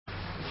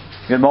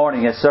Good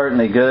morning. It's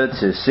certainly good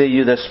to see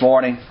you this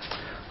morning.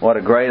 What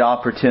a great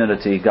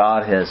opportunity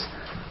God has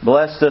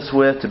blessed us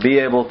with to be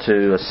able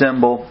to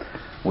assemble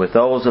with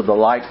those of the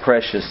like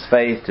precious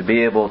faith to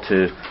be able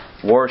to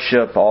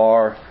worship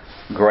our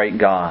great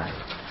God.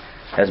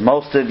 As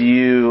most of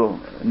you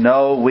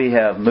know, we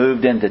have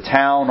moved into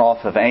town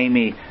off of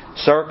Amy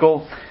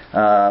Circle,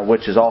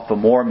 which is off of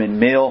Mormon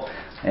Mill,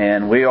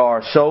 and we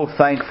are so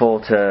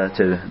thankful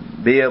to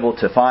be able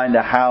to find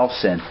a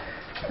house. And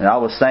I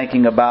was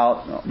thinking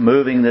about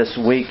moving this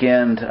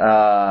weekend.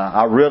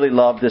 I really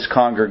love this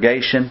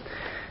congregation,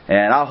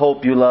 and I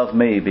hope you love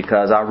me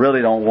because I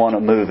really don't want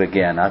to move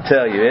again. I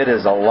tell you, it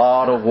is a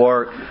lot of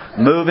work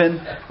moving.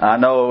 I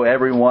know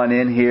everyone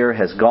in here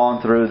has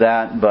gone through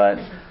that, but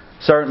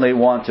certainly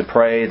want to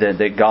pray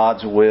that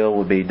God's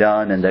will be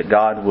done and that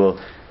God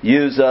will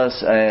use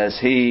us as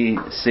He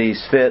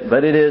sees fit.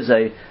 But it is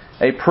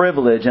a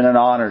privilege and an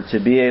honor to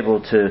be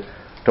able to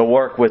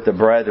work with the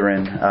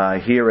brethren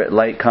here at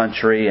Lake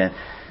Country,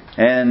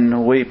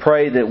 and we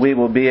pray that we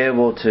will be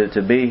able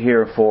to be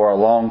here for a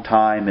long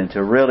time and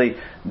to really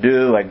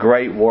do a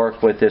great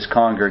work with this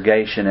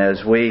congregation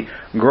as we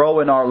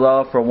grow in our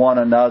love for one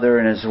another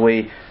and as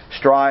we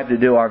strive to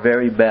do our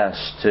very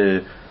best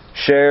to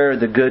share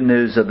the good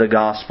news of the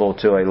gospel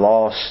to a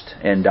lost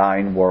and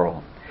dying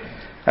world.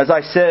 As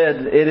I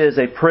said, it is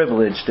a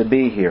privilege to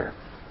be here,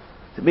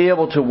 to be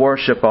able to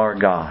worship our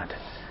God.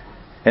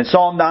 In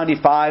Psalm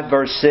 95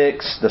 verse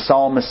 6, the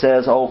psalmist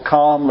says, "O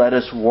come, let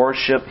us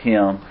worship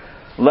Him.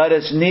 Let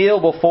us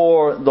kneel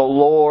before the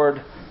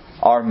Lord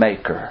our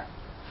Maker."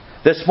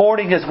 This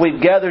morning as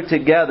we've gathered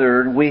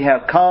together, we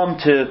have come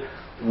to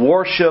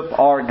worship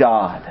our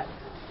God.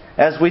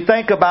 As we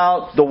think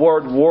about the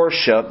word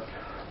worship,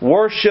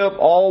 worship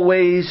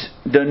always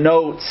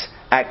denotes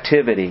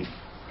activity.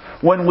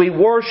 When we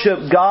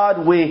worship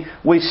God, we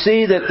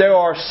see that there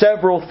are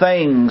several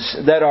things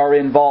that are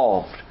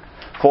involved.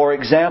 For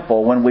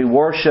example, when we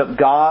worship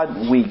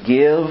God, we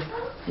give,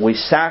 we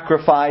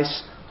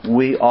sacrifice,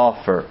 we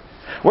offer.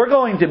 We're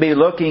going to be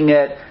looking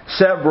at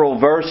several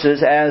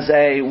verses as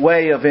a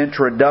way of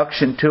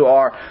introduction to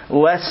our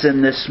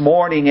lesson this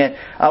morning. And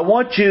I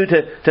want you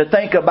to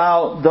think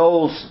about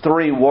those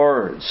three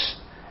words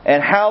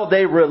and how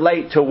they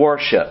relate to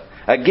worship.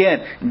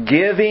 Again,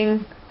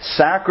 giving,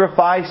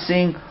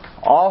 sacrificing,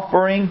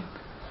 offering.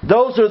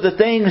 Those are the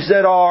things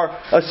that are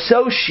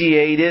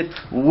associated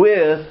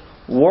with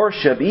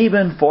worship,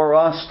 even for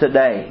us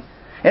today.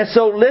 And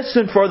so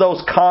listen for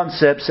those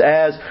concepts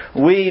as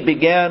we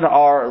begin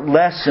our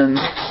lesson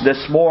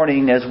this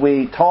morning, as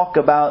we talk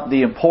about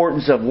the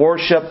importance of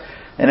worship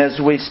and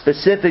as we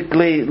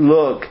specifically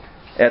look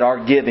at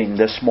our giving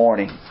this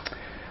morning.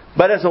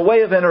 But as a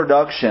way of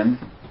introduction,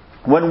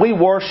 when we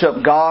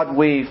worship God,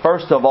 we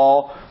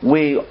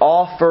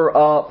offer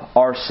up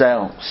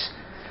ourselves.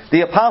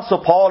 The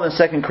Apostle Paul in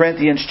 2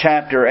 Corinthians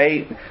chapter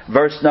 8,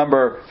 verse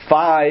number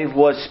 5,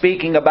 was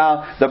speaking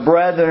about the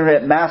brethren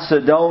at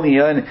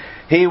Macedonia, and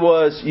he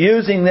was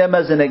using them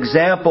as an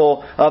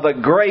example of a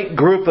great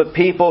group of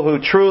people who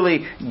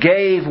truly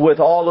gave with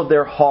all of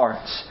their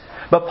hearts.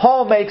 But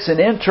Paul makes an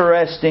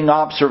interesting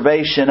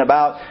observation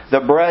about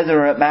the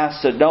brethren at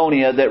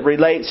Macedonia that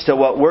relates to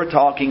what we're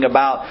talking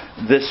about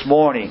this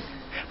morning.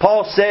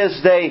 Paul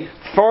says they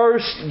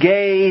first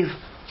gave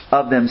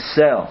of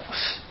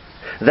themselves.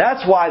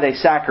 That's why they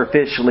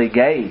sacrificially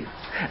gave.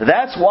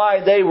 That's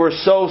why they were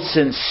so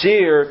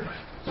sincere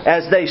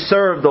as they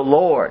served the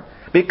Lord.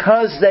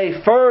 Because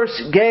they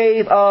first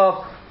gave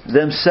of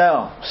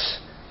themselves.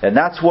 And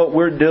that's what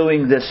we're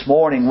doing this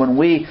morning when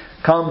we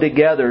come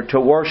together to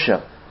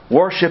worship.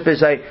 Worship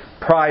is a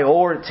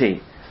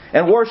priority.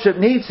 And worship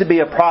needs to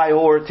be a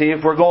priority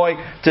if we're going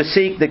to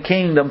seek the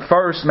kingdom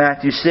first,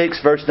 Matthew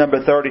 6, verse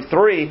number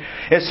 33.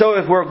 And so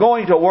if we're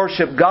going to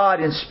worship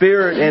God in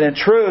spirit and in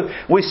truth,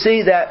 we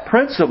see that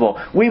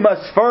principle. We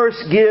must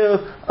first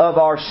give of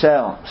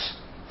ourselves.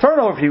 Turn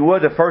over, if you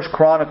would, to 1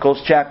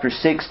 Chronicles chapter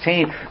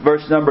 16,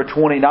 verse number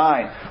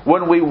 29.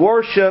 When we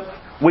worship,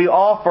 we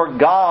offer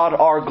God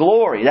our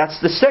glory. That's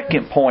the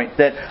second point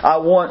that I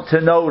want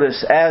to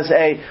notice as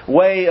a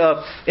way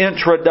of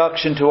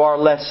introduction to our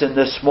lesson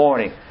this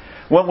morning.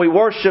 When we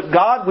worship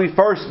God, we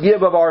first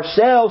give of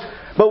ourselves.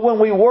 But when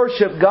we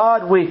worship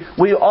God, we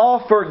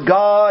offer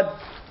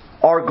God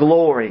our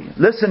glory.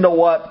 Listen to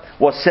what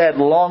was said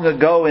long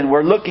ago, and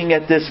we're looking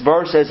at this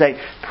verse as a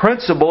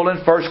principle in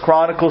 1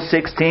 Chronicles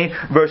 16,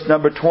 verse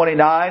number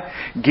 29.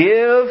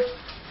 Give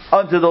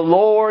unto the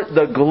Lord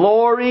the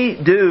glory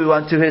due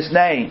unto His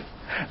name.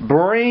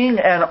 Bring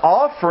an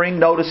offering,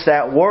 notice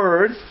that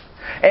word,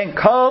 and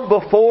come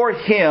before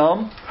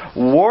Him.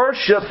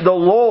 Worship the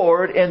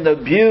Lord in the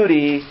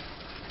beauty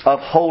of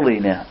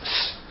holiness.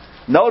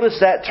 Notice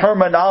that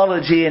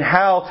terminology and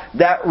how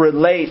that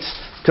relates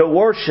to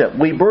worship.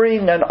 We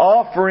bring an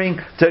offering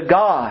to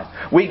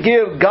God. We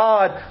give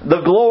God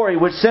the glory,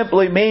 which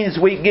simply means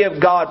we give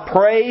God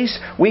praise.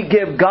 We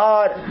give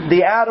God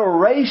the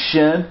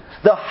adoration,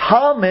 the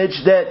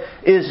homage that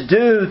is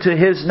due to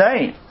His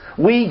name.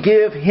 We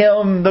give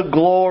Him the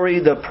glory,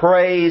 the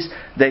praise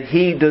that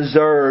He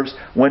deserves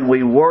when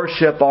we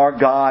worship our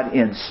God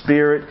in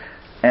spirit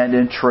and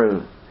in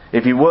truth.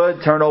 If you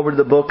would, turn over to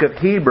the book of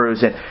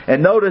Hebrews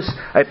and notice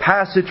a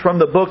passage from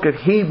the book of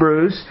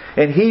Hebrews.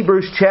 In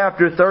Hebrews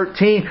chapter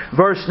 13,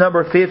 verse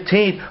number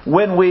 15,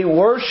 when we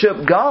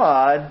worship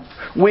God,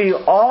 we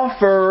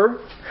offer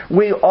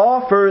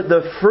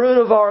the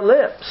fruit of our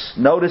lips.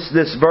 Notice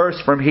this verse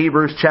from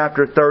Hebrews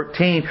chapter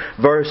 13,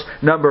 verse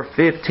number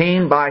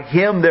 15. By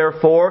Him,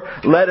 therefore,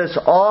 let us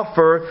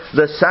offer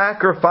the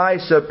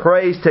sacrifice of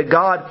praise to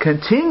God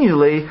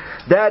continually.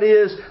 That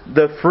is,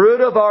 the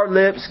fruit of our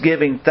lips,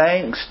 giving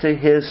thanks to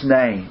His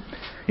name.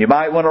 You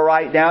might want to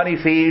write down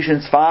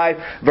Ephesians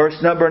 5, verse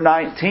number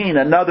 19,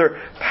 another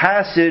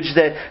passage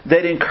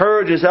that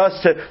encourages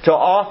us to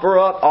offer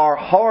up our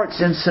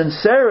hearts in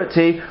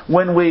sincerity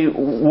when we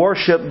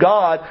worship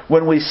God,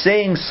 when we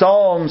sing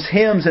psalms,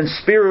 hymns, and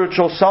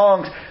spiritual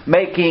songs,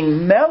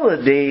 making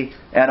melody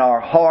in our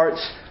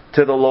hearts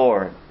to the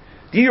Lord.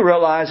 Do you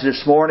realize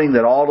this morning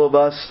that all of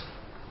us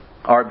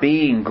are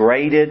being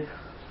graded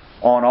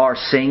on our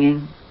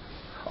singing?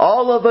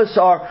 All of us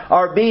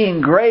are being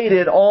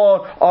graded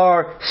on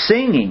our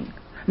singing.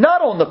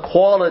 Not on the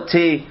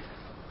quality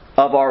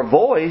of our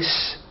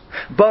voice,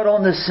 but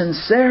on the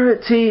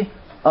sincerity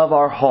of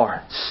our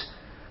hearts.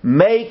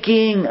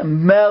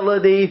 Making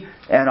melody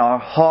in our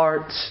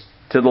hearts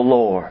to the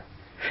Lord.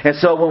 And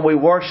so when we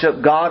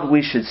worship God,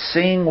 we should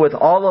sing with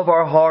all of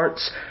our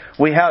hearts.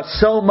 We have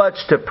so much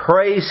to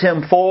praise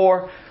Him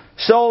for.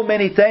 So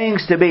many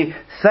things to be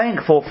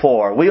thankful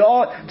for. We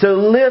ought to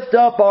lift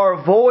up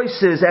our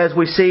voices as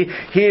we see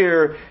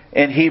here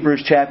in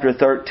Hebrews chapter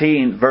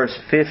 13, verse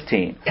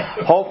 15.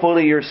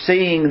 Hopefully you're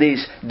seeing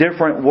these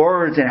different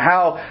words and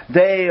how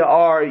they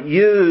are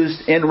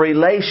used in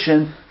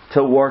relation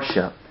to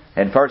worship.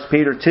 In 1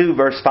 Peter 2,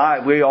 verse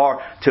 5, we are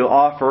to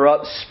offer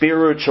up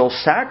spiritual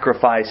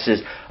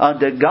sacrifices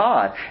unto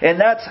God. And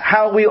that's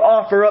how we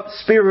offer up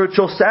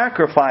spiritual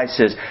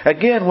sacrifices.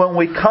 Again, when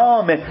we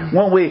come and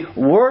when we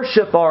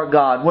worship our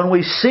God, when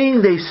we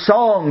sing these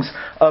songs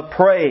of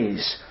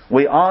praise,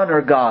 we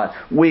honor God.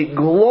 We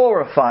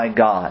glorify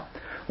God.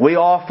 We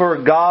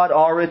offer God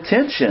our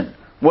attention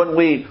when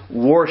we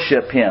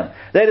worship Him.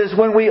 That is,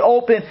 when we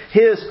open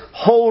His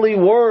holy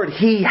Word,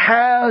 He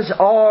has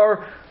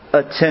our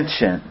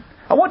attention.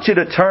 I want you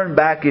to turn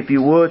back, if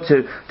you would,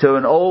 to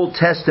an Old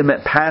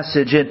Testament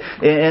passage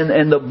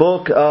in the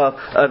book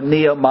of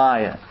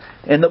Nehemiah.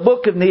 In the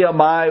book of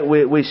Nehemiah,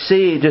 we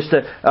see just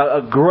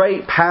a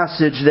great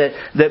passage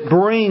that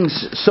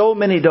brings so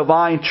many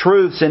divine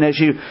truths. And as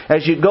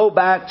you go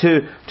back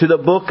to the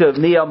book of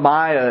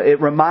Nehemiah,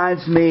 it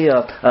reminds me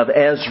of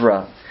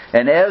Ezra.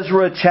 In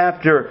Ezra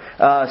chapter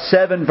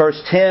 7 verse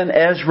 10,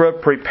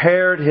 Ezra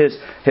prepared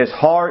his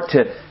heart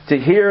to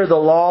hear the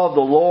law of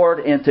the Lord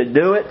and to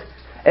do it.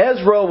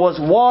 Ezra was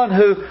one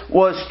who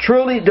was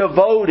truly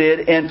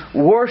devoted in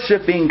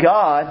worshiping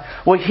God.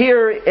 Well,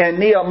 here in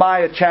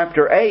Nehemiah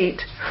chapter 8,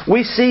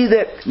 we see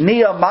that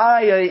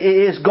Nehemiah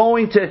is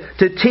going to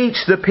teach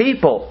the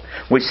people.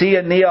 We see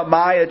in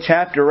Nehemiah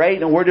chapter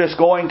 8, and we're just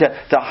going to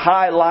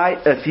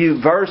highlight a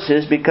few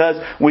verses because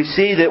we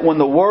see that when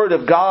the Word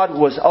of God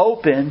was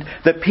opened,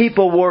 the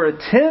people were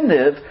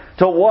attentive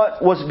to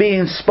what was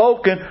being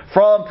spoken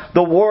from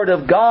the Word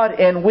of God.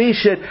 And we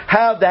should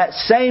have that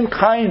same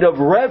kind of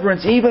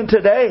reverence even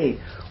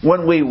today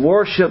when we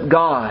worship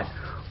God,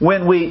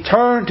 when we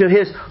turn to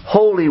His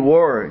holy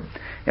Word.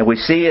 And we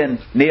see in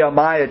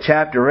Nehemiah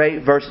chapter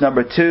 8 verse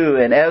number 2,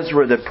 and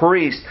Ezra the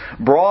priest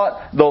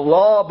brought the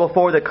law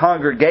before the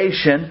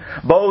congregation,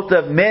 both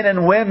of men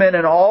and women,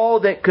 and all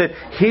that could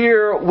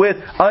hear with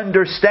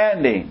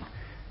understanding.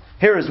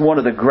 Here is one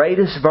of the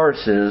greatest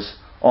verses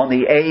on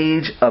the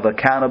age of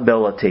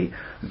accountability.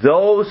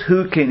 Those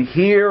who can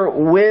hear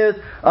with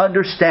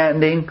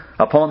understanding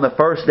upon the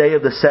first day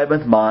of the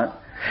 7th month.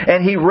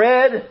 And he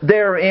read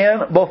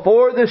therein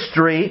before the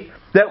street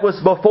that was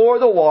before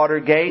the water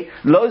gate.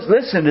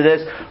 Listen to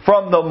this.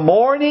 From the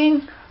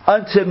morning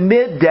unto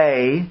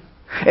midday,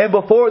 and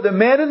before the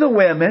men and the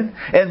women,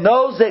 and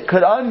those that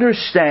could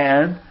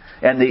understand,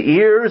 and the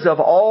ears of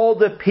all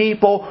the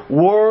people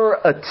were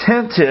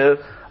attentive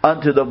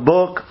unto the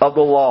book of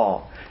the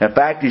law. In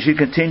fact, as you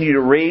continue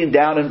to read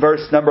down in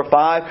verse number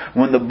 5,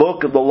 when the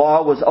book of the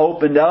law was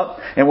opened up,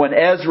 and when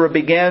Ezra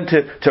began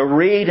to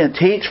read and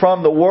teach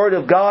from the Word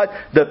of God,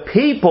 the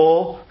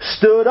people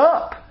stood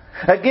up.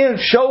 Again,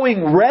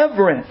 showing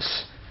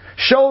reverence,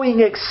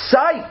 showing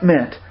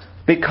excitement,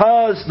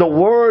 because the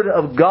Word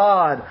of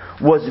God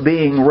was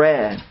being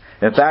read.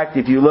 In fact,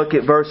 if you look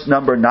at verse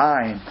number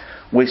 9,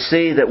 we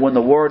see that when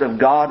the Word of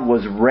God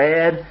was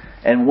read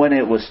and when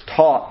it was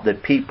taught, the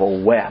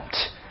people wept.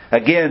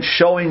 Again,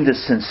 showing the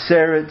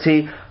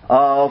sincerity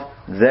of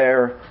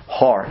their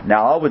heart.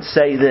 Now, I would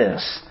say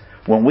this.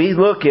 When we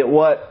look at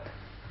what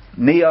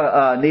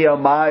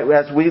Nehemiah,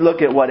 as we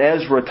look at what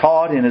Ezra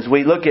taught, and as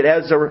we look at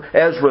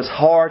Ezra's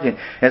heart, and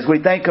as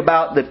we think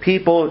about the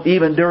people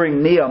even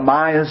during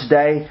Nehemiah's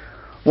day,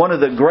 one of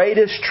the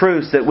greatest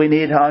truths that we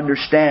need to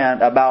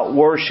understand about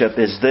worship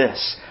is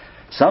this.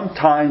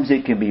 sometimes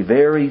it can be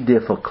very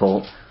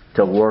difficult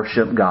to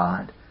worship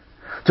God.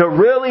 To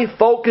really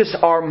focus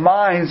our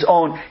minds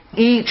on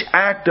each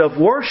act of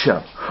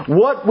worship.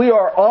 What we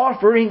are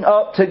offering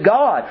up to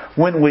God.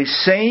 When we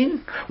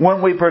sing,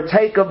 when we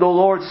partake of the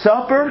Lord's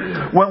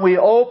Supper, when we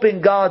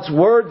open God's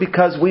Word,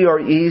 because we are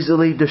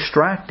easily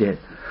distracted.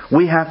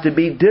 We have to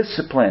be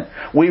disciplined.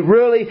 We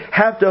really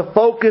have to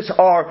focus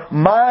our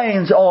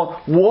minds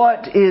on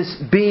what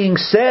is being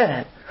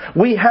said.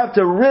 We have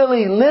to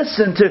really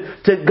listen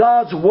to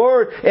God's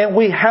Word, and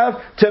we have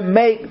to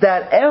make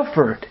that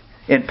effort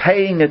in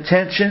paying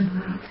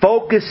attention,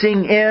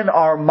 focusing in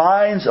our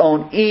minds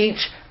on each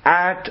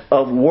act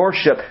of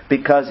worship,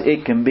 because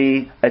it can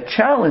be a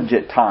challenge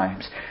at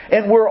times.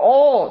 And we're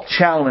all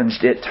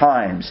challenged at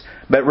times.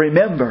 But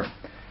remember,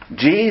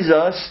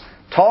 Jesus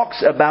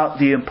talks about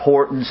the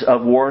importance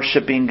of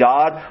worshiping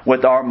God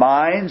with our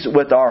minds,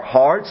 with our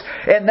hearts.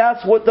 And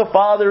that's what the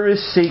Father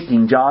is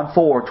seeking. John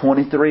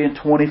 4:23 and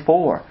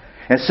 24.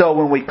 And so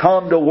when we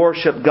come to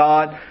worship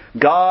God,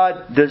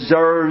 God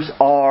deserves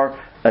our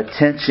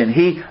attention.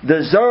 He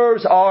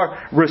deserves our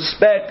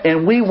respect,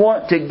 and we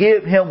want to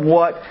give Him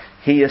what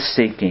He is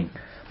seeking.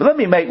 But let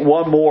me make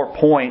one more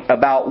point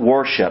about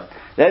worship.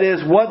 That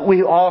is, what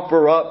we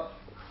offer up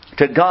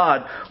to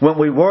God when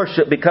we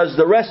worship, because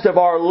the rest of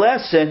our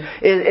lesson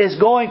is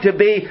going to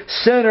be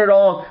centered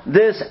on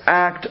this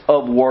act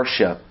of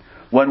worship.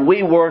 When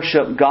we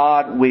worship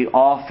God, we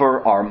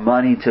offer our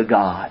money to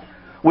God.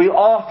 We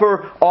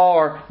offer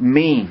our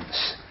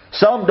means.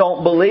 Some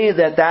don't believe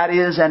that that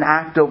is an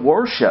act of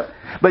worship.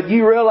 But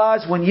you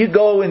realize when you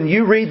go and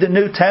you read the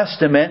New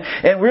Testament,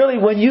 and really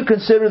when you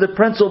consider the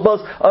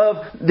principles of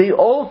the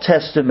Old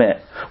Testament,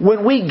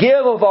 when we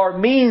give of our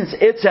means,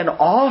 it's an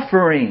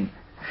offering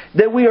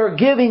that we are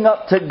giving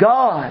up to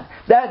God.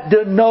 That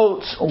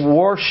denotes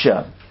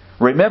worship.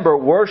 Remember,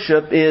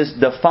 worship is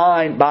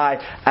defined by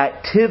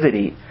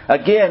activity.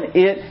 Again,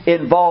 it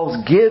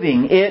involves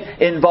giving.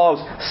 It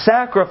involves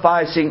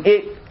sacrificing.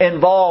 It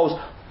involves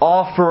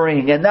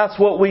offering. And that's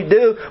what we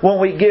do when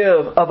we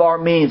give of our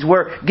means.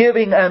 We're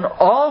giving an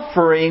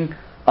offering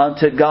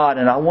unto God.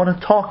 And I want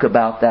to talk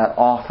about that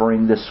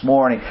offering this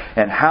morning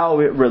and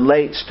how it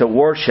relates to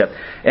worship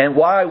and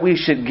why we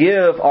should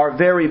give our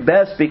very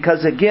best,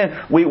 because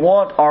again, we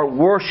want our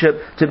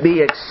worship to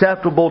be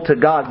acceptable to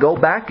God. Go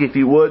back, if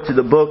you would, to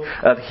the book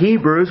of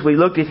Hebrews. We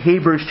looked at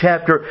Hebrews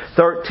chapter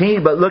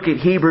 13, but look at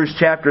Hebrews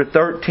chapter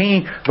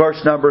 13,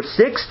 verse number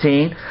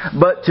 16.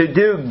 But to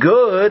do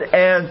good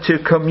and to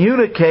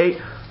communicate,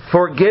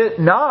 forget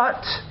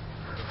not,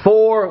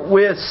 for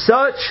with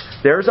such,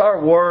 there's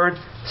our word,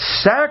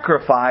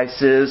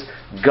 sacrifices,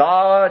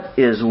 God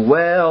is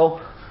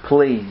well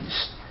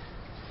pleased.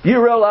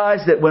 You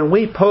realize that when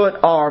we put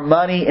our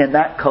money in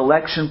that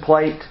collection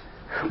plate,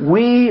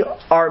 we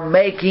are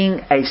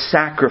making a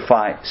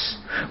sacrifice.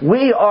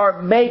 We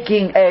are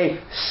making a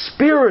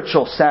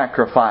spiritual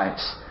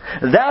sacrifice.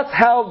 That's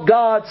how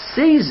God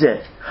sees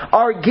it.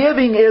 Our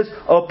giving is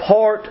a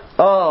part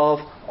of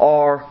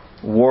our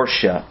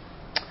worship.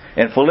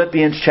 In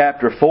Philippians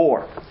chapter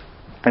 4,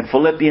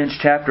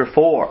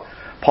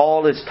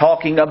 Paul is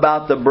talking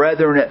about the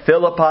brethren at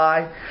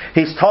Philippi.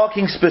 He's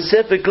talking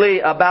specifically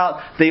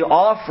about the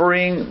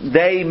offering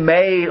they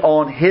made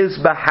on his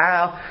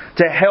behalf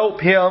to help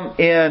him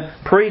in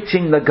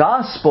preaching the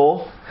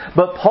gospel.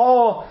 But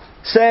Paul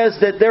says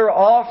that their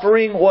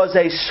offering was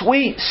a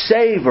sweet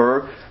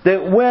savor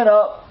that went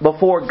up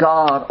before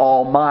God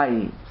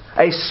Almighty.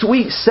 A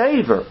sweet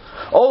savor.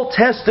 Old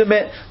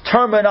Testament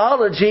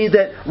terminology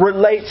that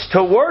relates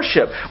to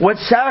worship. When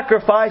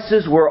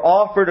sacrifices were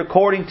offered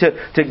according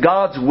to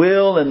God's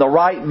will in the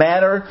right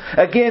manner,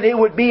 again, it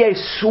would be a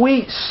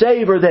sweet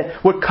savor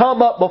that would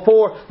come up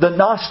before the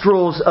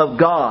nostrils of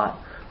God.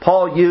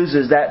 Paul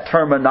uses that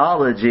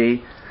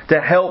terminology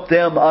to help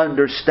them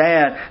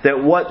understand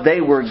that what they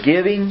were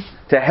giving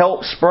to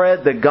help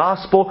spread the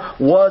gospel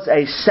was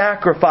a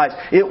sacrifice.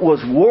 It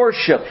was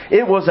worship.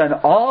 It was an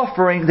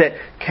offering that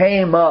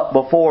came up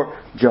before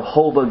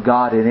Jehovah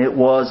God, and it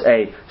was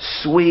a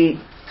sweet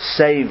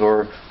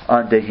savor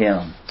unto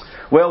Him.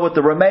 Well, with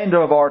the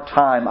remainder of our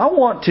time, I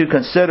want to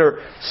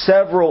consider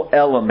several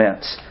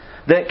elements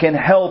that can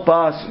help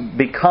us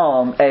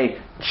become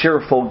a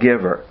cheerful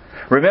giver.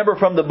 Remember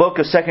from the book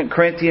of 2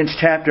 Corinthians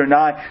chapter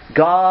 9,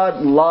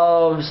 God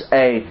loves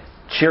a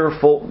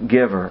cheerful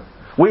giver.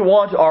 We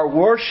want our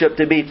worship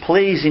to be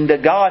pleasing to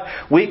God.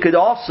 We could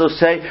also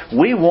say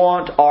we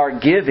want our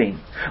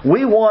giving.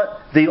 We want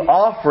the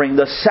offering,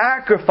 the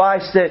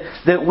sacrifice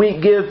that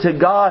we give to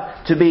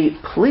God to be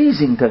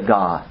pleasing to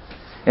God.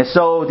 And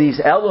so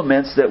these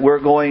elements that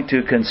we're going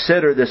to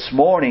consider this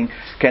morning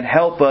can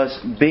help us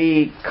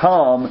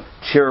become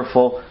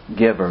cheerful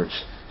givers.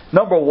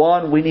 Number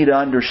one, we need to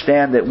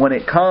understand that when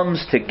it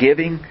comes to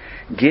giving,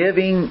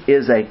 giving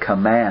is a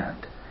command.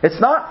 It's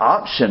not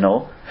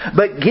optional,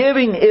 but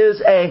giving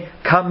is a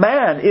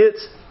command.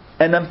 It's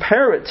an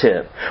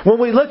imperative. When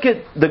we look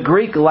at the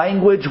Greek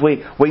language,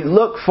 we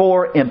look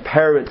for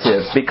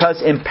imperatives,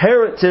 because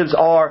imperatives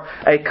are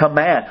a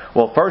command.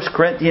 Well, 1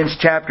 Corinthians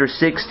chapter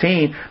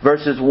 16,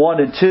 verses 1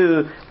 and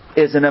 2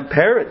 is an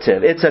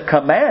imperative. It's a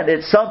command.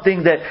 It's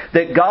something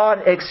that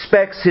God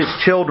expects His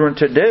children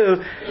to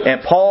do.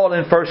 And Paul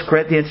in 1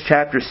 Corinthians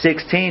chapter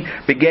 16,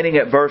 beginning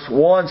at verse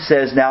 1,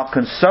 says, "Now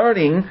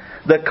concerning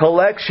the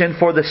collection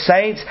for the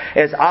saints,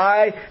 as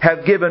I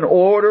have given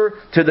order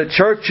to the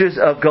churches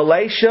of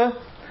Galatia,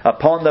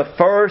 upon the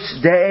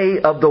first day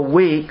of the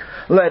week,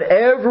 let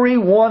every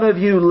one of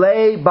you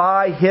lay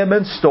by him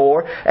in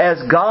store, as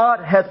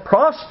God hath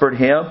prospered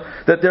him,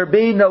 that there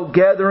be no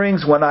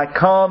gatherings when I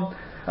come.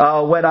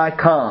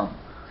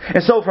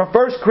 And so from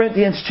 1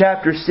 Corinthians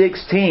chapter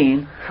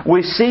 16,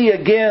 we see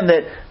again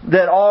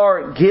that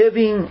our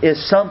giving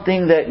is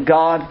something that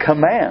God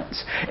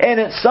commands. And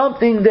it's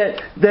something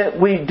that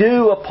we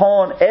do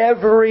upon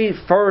every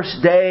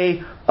first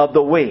day of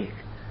the week.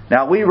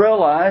 Now we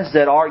realize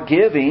that our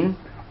giving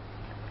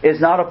is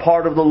not a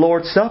part of the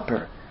Lord's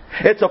Supper.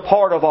 It's a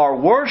part of our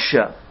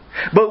worship.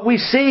 But we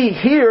see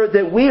here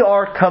that we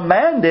are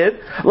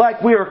commanded,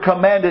 like we are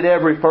commanded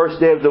every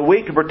first day of the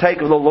week to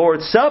partake of the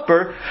Lord's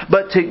Supper,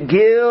 but to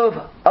give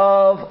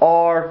of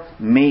our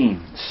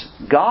means.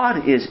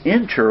 God is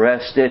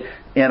interested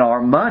in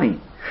our money.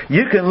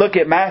 You can look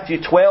at Matthew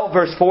 12,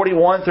 verse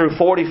 41 through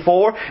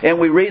 44, and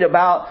we read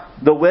about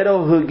the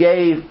widow who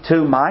gave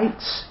 2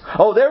 mites.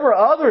 Oh, there were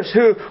others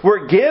who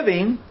were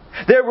giving.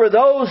 There were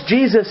those,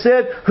 Jesus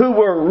said, who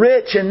were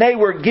rich and they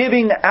were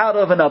giving out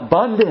of an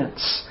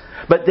abundance.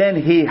 But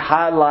then He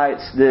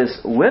highlights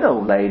this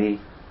widow lady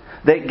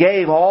that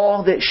gave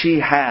all that she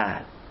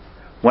had.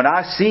 When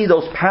I see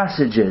those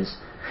passages,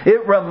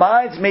 it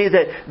reminds me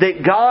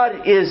that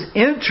God is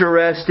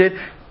interested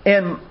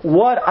in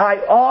what I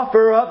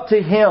offer up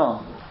to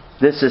Him.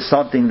 This is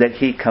something that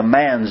He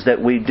commands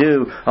that we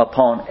do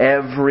upon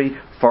every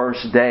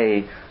first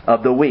day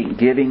of the week.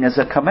 Giving is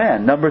a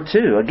command. Number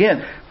 2,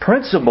 again,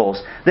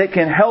 principles that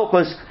can help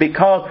us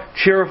become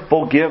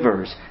cheerful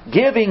givers.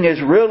 Giving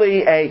is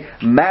really a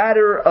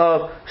matter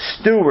of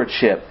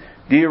stewardship.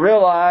 Do you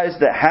realize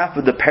that half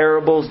of the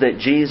parables that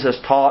Jesus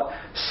taught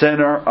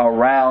center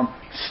around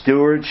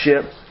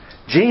stewardship?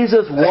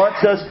 Jesus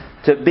wants us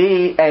to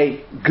be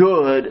a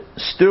good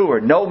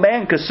steward. No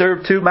man can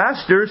serve 2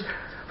 masters,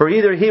 for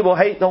either he will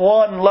hate the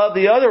one and love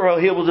the other, or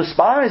he will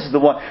despise the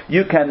one.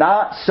 You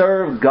cannot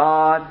serve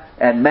God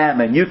and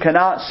mammon. You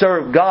cannot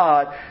serve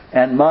God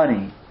and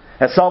money.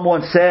 As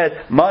someone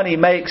said, money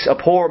makes a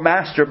poor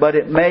master, but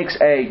it makes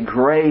a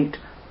great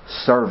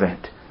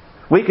servant.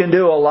 We can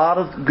do a lot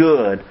of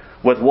good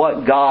with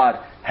what God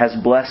has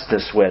blessed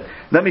us with.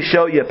 Let me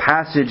show you a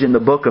passage in the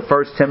book of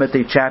 1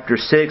 Timothy chapter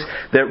 6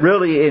 that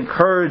really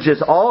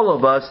encourages all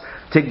of us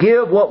to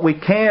give what we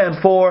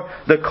can for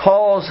the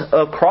cause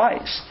of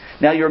Christ.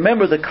 Now you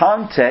remember the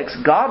context.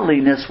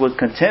 Godliness with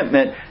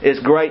contentment is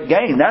great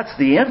gain. That's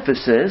the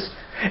emphasis.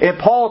 And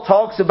Paul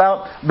talks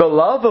about the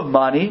love of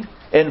money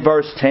in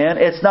verse 10.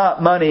 It's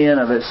not money in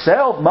of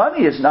itself.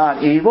 Money is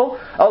not evil.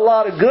 A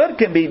lot of good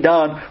can be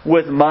done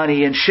with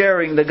money and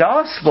sharing the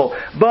gospel.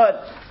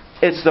 But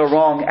it's the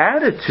wrong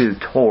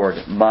attitude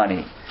toward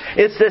money.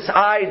 It's this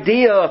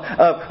idea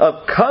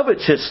of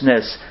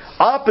covetousness,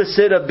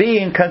 opposite of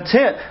being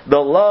content. The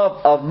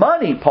love of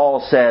money,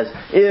 Paul says,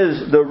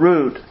 is the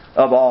root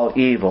of all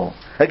evil.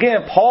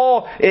 Again,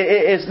 Paul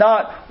is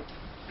not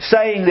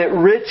saying that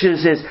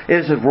riches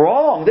is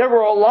wrong. There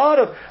were a lot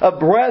of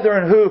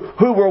brethren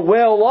who were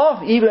well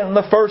off even in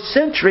the first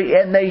century,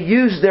 and they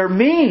used their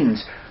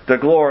means to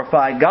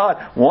glorify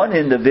God. One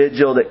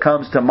individual that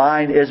comes to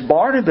mind is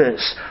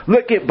Barnabas.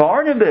 Look at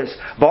Barnabas.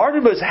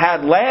 Barnabas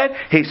had land.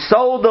 He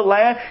sold the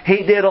land.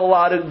 He did a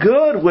lot of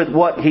good with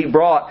what he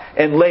brought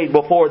and laid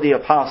before the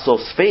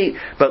apostles' feet.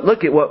 But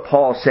look at what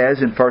Paul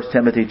says in 1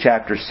 Timothy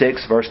chapter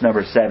 6, verse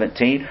number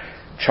 17.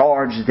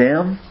 Charge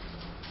them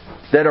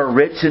that are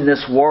rich in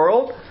this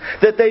world,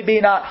 that they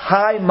be not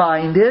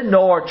high-minded,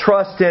 nor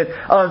trust in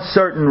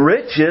uncertain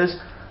riches,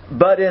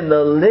 but in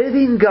the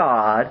living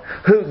God,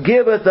 who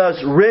giveth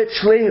us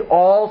richly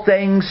all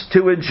things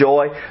to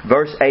enjoy.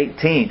 Verse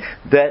 18,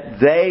 that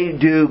they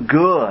do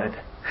good,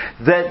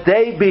 that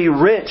they be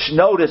rich,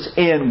 notice,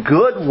 in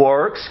good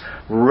works,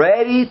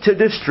 ready to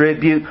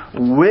distribute,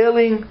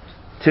 willing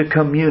to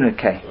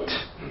communicate.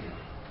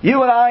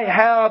 You and I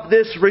have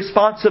this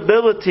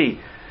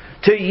responsibility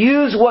to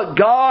use what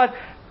God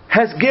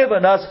has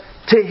given us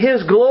to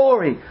His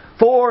glory,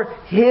 for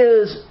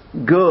His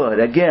good.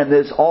 Again,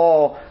 this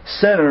all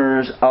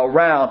centers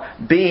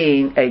around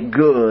being a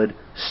good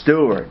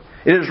steward.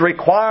 It is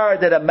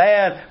required that a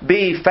man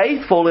be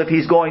faithful if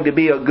he's going to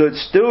be a good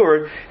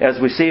steward, as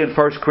we see in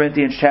 1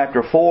 Corinthians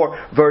chapter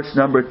 4, verse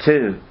number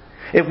 2.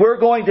 If we're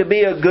going to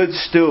be a good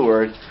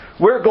steward,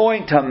 we're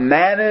going to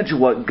manage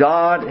what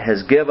God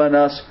has given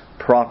us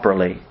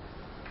properly.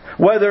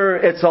 Whether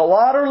it's a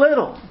lot or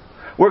little,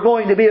 we're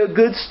going to be a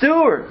good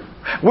steward.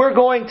 We're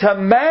going to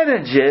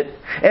manage it,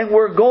 and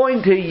we're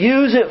going to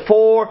use it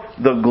for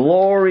the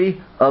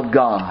glory of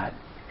God.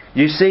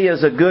 You see,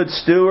 as a good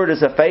steward,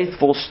 as a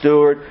faithful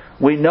steward,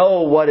 we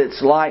know what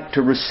it's like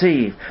to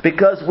receive,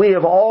 because we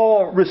have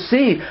all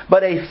received.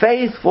 But a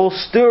faithful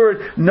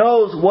steward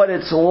knows what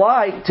it's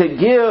like to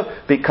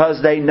give,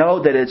 because they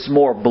know that it's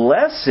more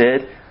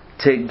blessed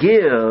to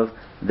give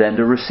than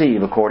to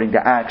receive, according to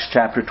Acts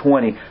chapter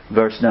 20,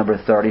 verse number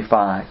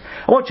 35.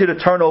 I want you to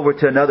turn over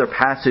to another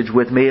passage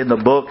with me in the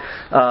book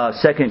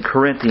 2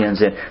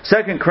 Corinthians. And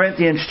 2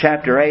 Corinthians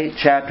chapter 8,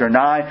 chapter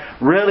 9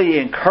 really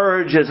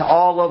encourages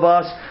all of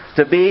us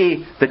to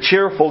be the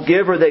cheerful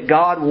giver that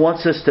God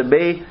wants us to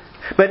be.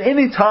 But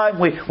anytime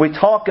we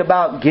talk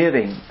about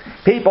giving,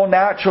 people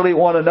naturally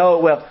want to know,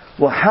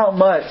 well, how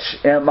much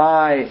am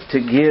I to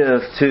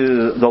give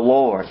to the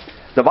Lord?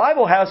 The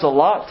Bible has a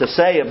lot to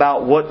say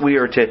about what we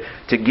are to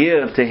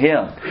give to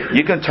Him.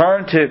 You can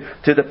turn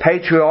to the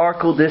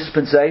patriarchal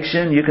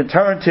dispensation. You can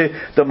turn to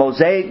the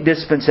Mosaic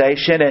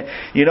dispensation. And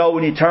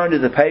when you turn to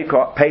the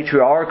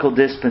patriarchal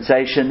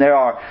dispensation, there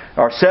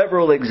are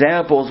several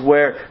examples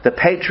where the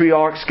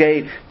patriarchs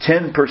gave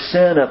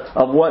 10%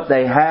 of what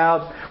they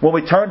have. When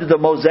we turn to the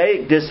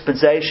Mosaic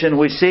dispensation,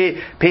 we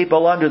see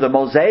people under the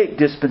Mosaic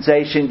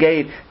dispensation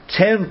gave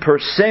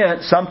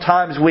 10%.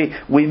 Sometimes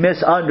we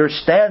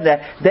misunderstand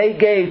that. They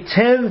gave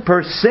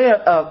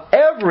 10% of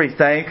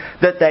everything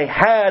that they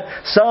had.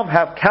 Some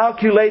have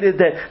calculated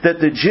that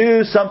the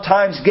Jews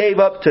sometimes gave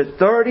up to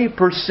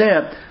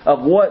 30%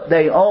 of what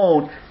they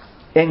owned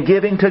in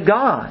giving to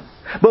God.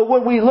 But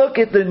when we look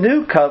at the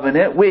New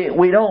Covenant,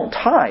 we don't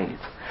tithe.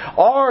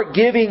 Our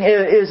giving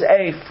is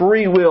a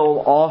free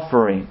will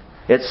offering.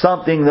 It's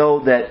something,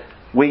 though, that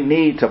we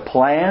need to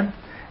plan.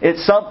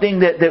 It's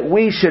something that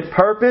we should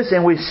purpose,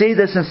 and we see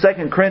this in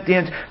 2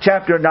 Corinthians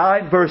chapter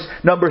 9, verse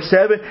number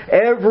 7.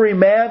 Every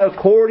man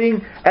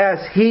according as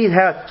he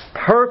hath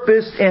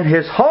purposed in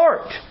his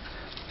heart,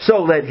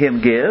 so let him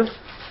give,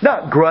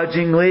 not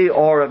grudgingly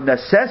or of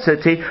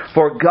necessity,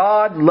 for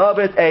God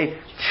loveth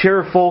a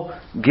cheerful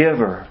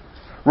giver.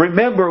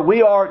 Remember,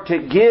 we are to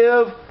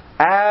give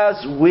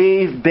as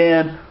we've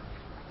been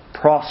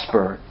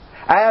prospered,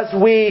 as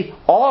we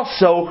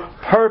also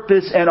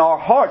purpose in our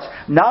hearts,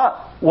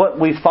 not what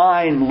we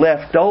find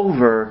left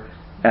over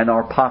in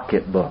our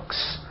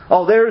pocketbooks.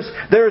 Oh,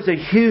 there's a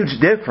huge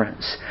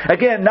difference.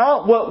 Again,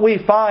 not what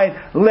we find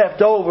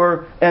left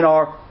over in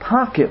our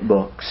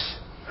pocketbooks.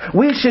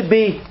 We should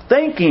be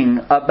thinking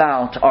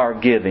about our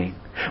giving.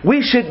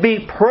 We should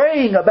be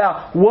praying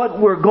about what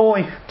we're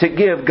going to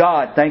give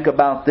God. Think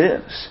about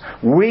this.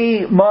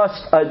 We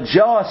must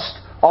adjust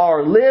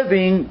our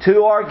living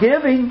to our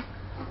giving.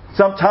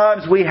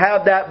 Sometimes we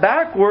have that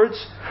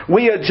backwards.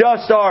 We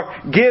adjust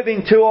our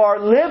giving to our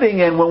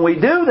living, and when we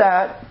do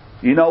that,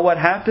 you know what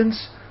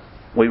happens?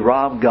 We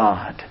rob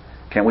God.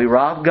 Can we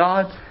rob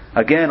God?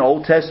 Again,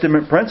 Old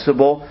Testament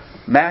principle,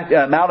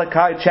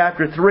 Malachi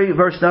chapter 3,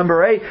 verse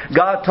number 8.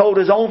 God told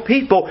His own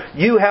people,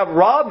 you have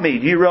robbed me.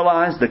 Do you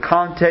realize the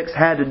context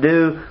had to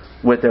do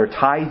with their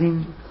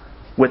tithing,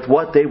 with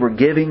what they were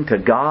giving to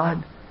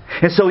God?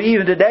 And so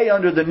even today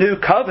under the New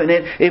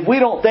Covenant, if we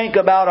don't think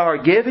about our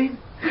giving,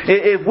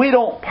 if we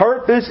don't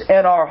purpose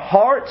in our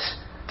hearts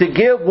to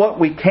give what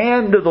we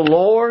can to the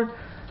Lord,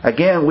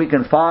 again, we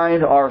can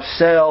find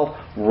ourselves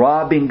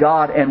robbing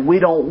God, and we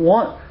don't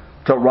want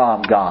to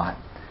rob God.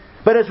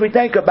 But as we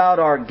think about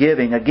our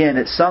giving, again,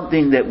 it's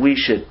something that we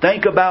should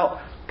think about,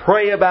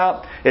 pray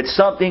about. It's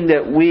something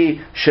that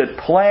we should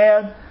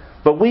plan,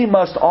 but we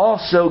must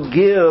also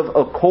give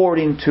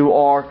according to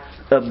our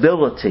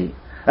ability.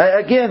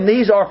 Again,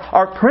 these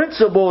are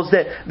principles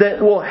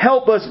that will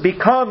help us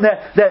become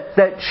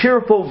that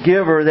cheerful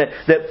giver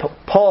that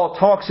Paul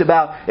talks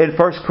about in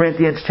 1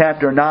 Corinthians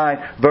chapter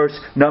 9, verse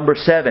number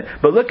 7.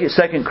 But look at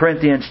 2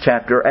 Corinthians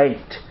chapter 8.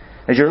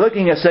 As you're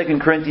looking at 2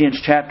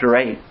 Corinthians chapter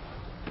 8,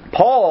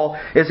 Paul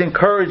is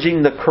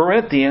encouraging the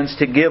Corinthians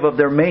to give of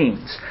their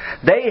means.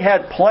 They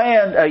had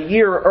planned a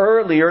year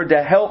earlier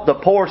to help the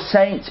poor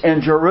saints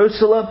in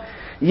Jerusalem,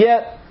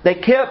 yet they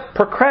kept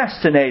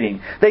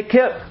procrastinating. They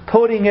kept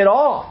putting it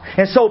off.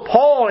 And so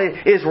Paul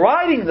is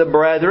writing the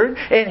brethren,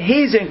 and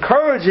he's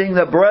encouraging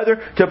the brethren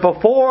to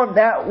perform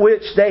that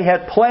which they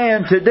had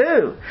planned to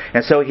do.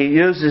 And so he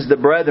uses the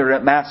brethren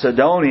at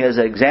Macedonia as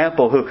an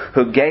example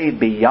who gave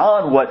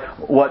beyond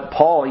what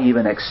Paul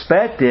even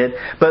expected.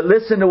 But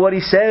listen to what he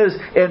says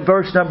in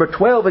verse number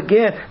 12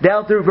 again,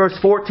 down through verse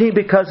 14,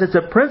 because it's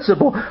a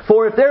principle.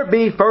 For if there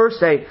be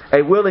first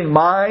a willing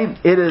mind,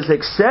 it is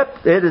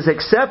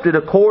accepted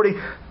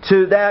according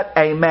to that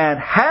a man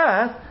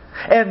hath,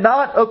 and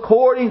not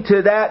according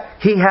to that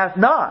he hath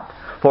not.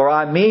 For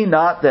I mean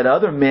not that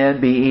other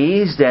men be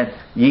eased and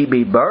ye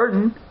be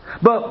burdened,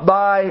 but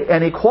by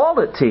an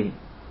equality,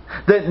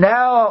 that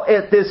now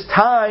at this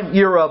time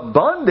your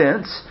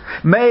abundance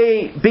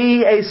may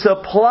be a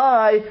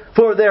supply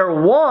for their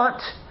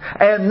want,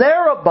 and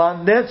their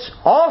abundance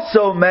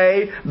also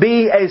may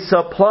be a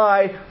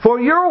supply for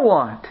your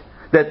want,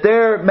 that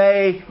there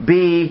may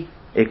be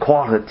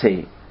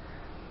equality.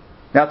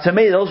 Now, to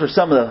me, those are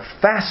some of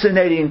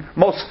the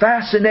most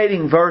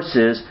fascinating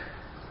verses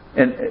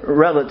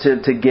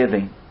relative to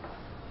giving.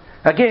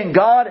 Again,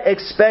 God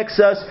expects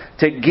us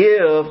to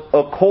give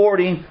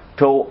according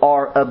to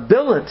our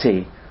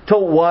ability, to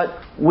what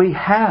we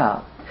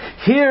have.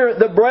 Here,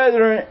 the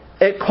brethren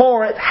at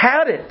Corinth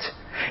had it.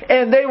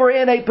 And they were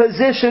in a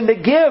position to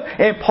give.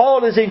 And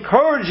Paul is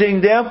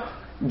encouraging them,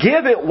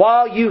 give it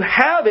while you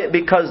have it,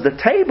 because the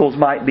tables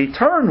might be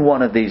turned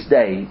one of these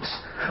days.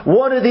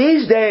 One of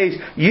these days,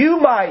 you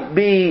might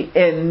be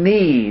in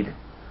need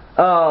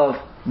of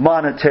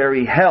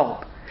monetary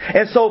help.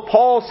 And so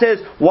Paul says,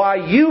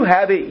 while you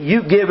have it,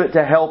 you give it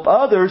to help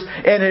others.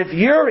 And if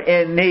you're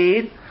in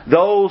need,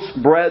 those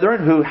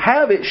brethren who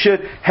have it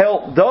should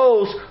help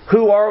those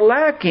who are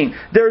lacking.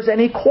 There's an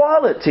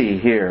equality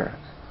here.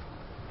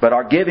 But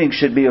our giving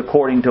should be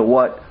according to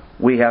what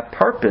we have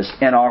purposed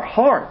in our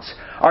hearts.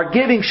 Our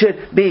giving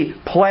should be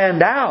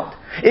planned out.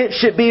 It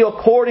should be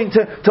according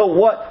to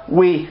what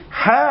we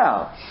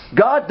have.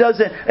 God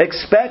doesn't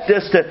expect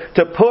us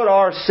to put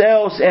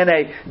ourselves in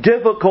a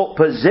difficult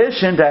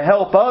position to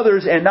help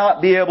others and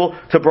not be able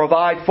to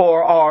provide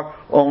for our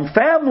own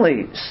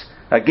families.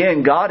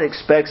 Again, God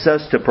expects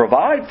us to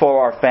provide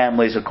for our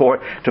families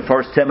according to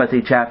 1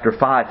 Timothy chapter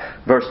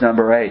 5, verse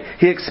number 8.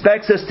 He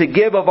expects us to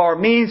give of our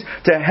means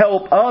to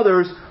help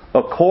others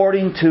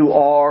according to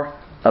our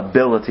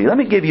ability. Let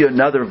me give you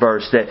another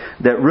verse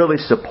that really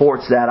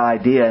supports that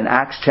idea in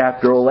Acts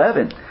chapter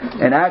 11.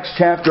 In Acts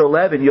chapter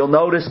 11, you'll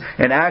notice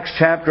in Acts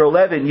chapter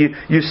 11,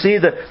 you see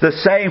the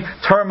same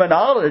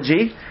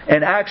terminology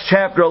in Acts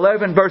chapter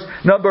 11, verse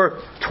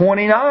number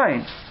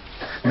 29.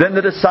 Then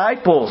the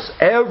disciples,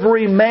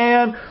 every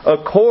man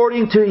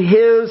according to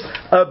his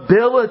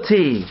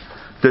ability,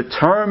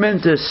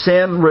 determined to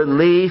send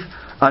relief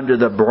unto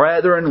the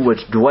brethren which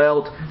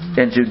dwelt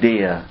in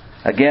Judea.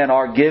 Again,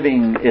 our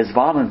giving is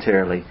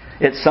voluntarily.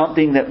 It's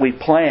something that we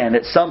plan.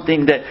 It's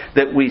something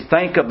that we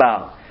think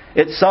about.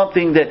 It's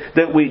something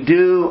that we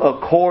do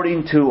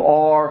according to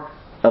our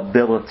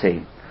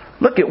ability.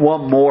 Look at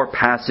one more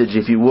passage,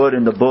 if you would,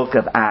 in the book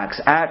of Acts.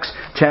 Acts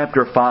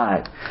chapter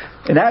 5.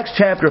 In Acts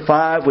chapter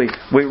 5,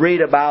 we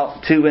read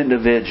about two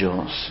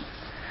individuals,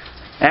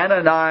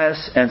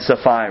 Ananias and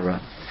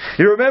Sapphira.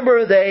 You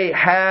remember they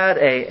had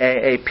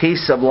a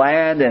piece of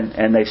land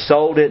and they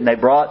sold it and they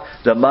brought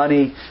the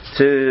money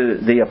to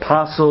the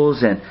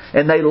apostles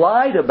and they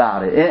lied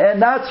about it.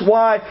 And that's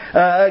why,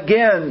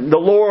 again, the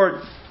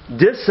Lord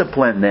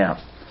disciplined them.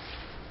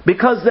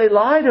 Because they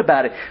lied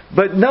about it.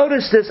 But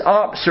notice this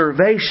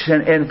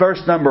observation in verse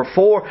number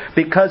 4,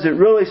 because it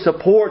really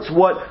supports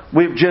what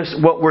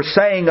we're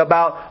saying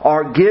about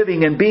our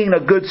giving and being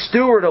a good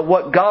steward of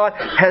what God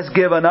has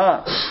given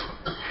us.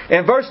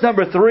 In verse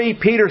number 3,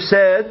 Peter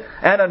said,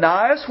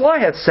 Ananias, why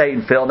hath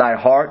Satan filled thy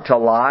heart to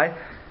lie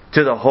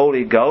to the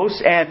Holy Ghost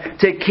and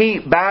to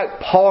keep back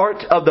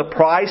part of the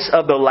price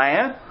of the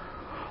land?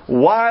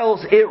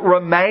 Whiles it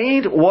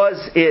remained,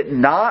 was it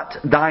not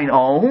thine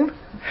own?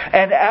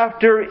 And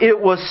after it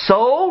was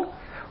sold,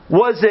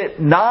 was it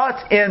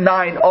not in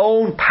thine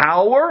own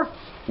power?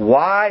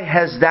 Why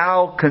hast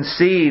thou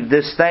conceived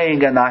this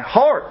thing in thy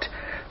heart?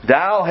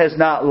 Thou hast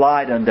not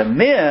lied unto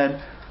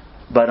men,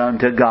 but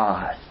unto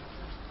God.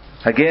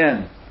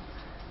 Again,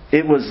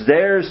 it was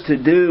theirs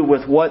to do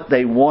with what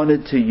they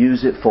wanted to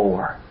use it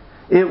for.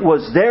 It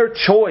was their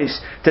choice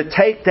to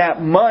take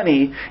that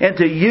money and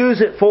to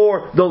use it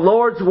for the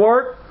Lord's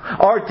work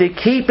or to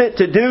keep it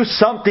to do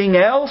something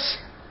else.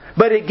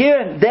 But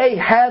again, they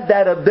had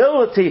that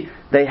ability.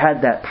 They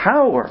had that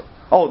power.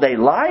 Oh, they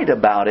lied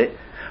about it.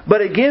 But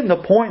again,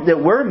 the point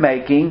that we're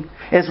making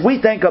is we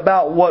think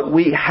about what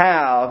we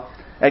have.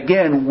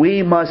 Again,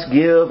 we must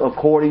give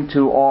according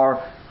to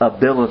our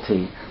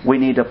ability. We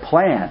need to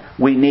plan.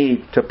 We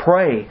need to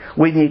pray.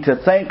 We need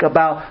to think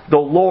about the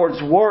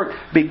Lord's work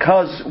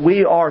because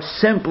we are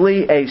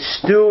simply a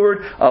steward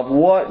of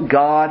what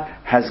God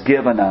has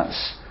given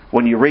us.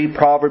 When you read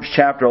Proverbs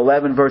chapter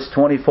 11, verse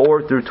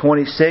 24 through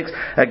 26,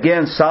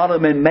 again,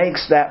 Solomon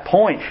makes that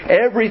point.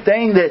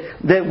 Everything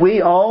that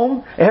we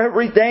own,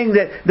 everything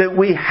that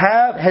we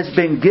have has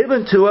been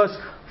given to us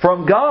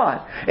from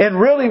God.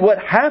 And really what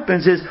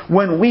happens is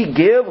when we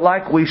give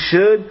like we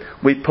should,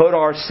 we put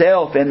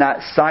ourselves in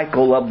that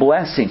cycle of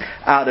blessing.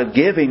 Out of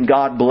giving,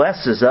 God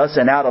blesses us.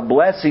 And out of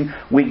blessing,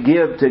 we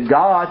give to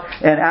God.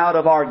 And out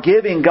of our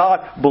giving,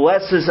 God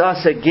blesses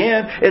us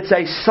again. It's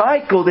a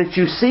cycle that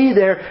you see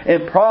there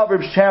in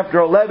Proverbs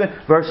chapter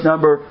 11, verse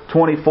number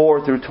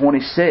 24 through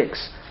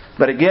 26.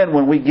 But again,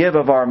 when we give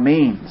of our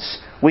means,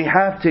 we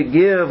have to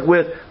give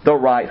with the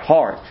right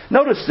heart.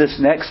 Notice this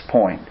next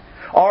point.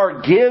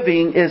 Our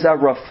giving is a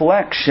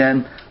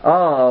reflection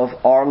of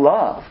our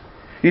love.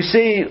 You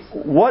see,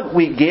 what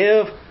we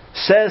give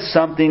says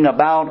something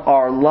about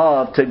our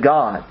love to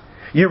God.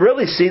 You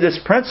really see this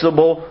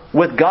principle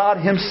with God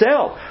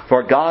Himself.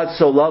 For God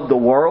so loved the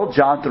world,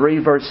 John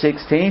 3 verse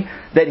 16,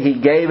 that He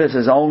gave us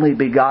His only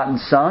begotten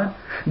Son.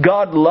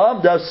 God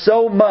loved us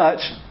so much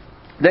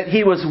that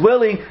He was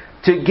willing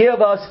to give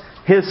us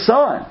His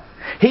Son.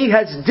 He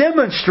has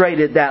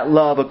demonstrated that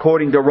love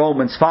according to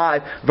Romans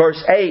 5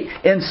 verse 8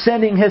 in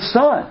sending His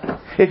Son.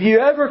 If you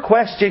ever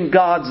question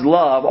God's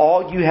love,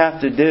 all you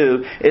have to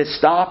do is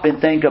stop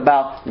and think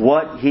about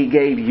what He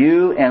gave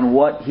you and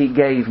what He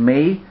gave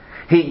me.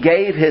 He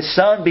gave His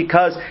Son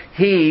because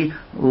He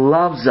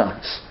loves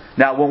us.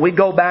 Now, when we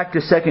go back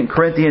to 2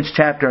 Corinthians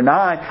chapter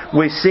 9,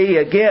 we see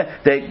again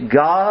that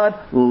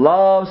God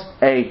loves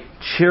a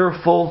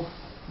cheerful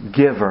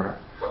giver.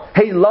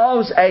 He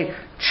loves a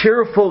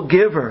cheerful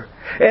giver.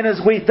 And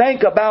as we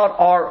think about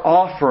our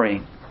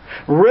offering,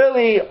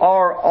 really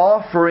our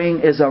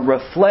offering is a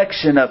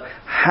reflection of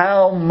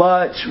how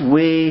much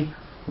we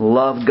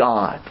love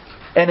God.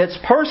 And it's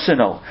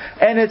personal.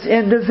 And it's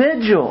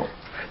individual.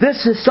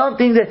 This is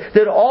something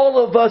that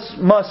all of us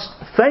must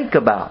think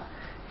about.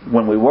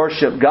 When we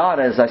worship God,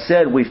 as I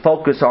said, we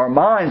focus our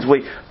minds,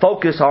 we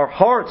focus our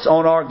hearts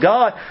on our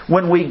God.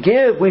 When we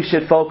give, we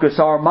should focus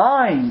our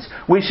minds.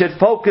 We should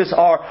focus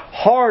our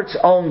hearts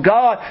on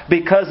God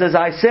because, as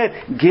I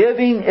said,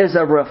 giving is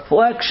a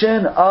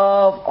reflection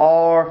of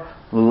our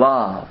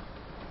love.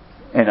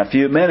 In a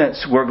few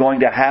minutes, we're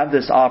going to have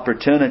this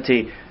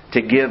opportunity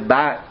to give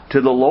back to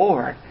the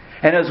Lord.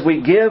 And as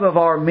we give of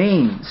our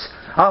means,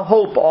 I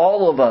hope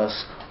all of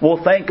us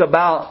will think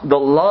about the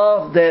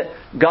love that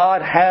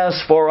God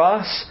has for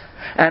us.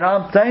 And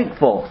I'm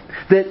thankful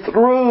that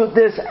through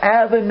this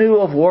avenue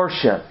of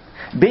worship,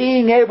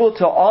 being able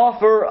to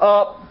offer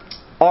up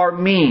our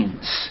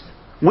means,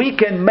 we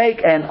can make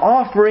an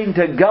offering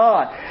to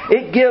God.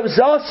 It gives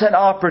us an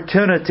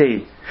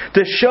opportunity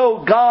to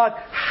show God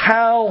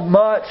how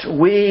much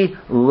we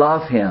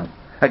love Him.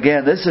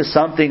 Again, this is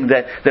something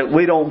that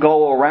we don't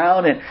go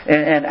around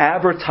and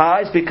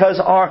advertise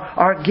because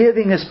our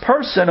giving is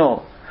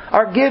personal.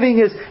 Our giving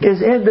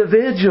is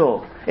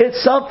individual.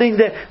 It's something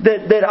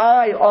that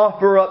I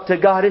offer up to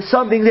God. It's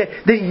something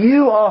that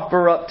you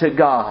offer up to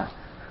God.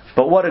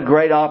 But what a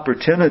great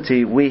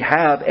opportunity we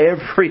have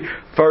every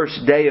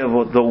first day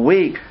of the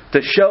week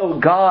to show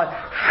God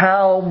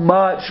how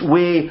much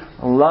we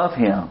love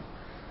Him.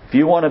 If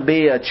you want to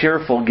be a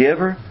cheerful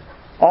giver,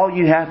 all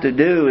you have to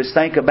do is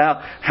think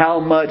about how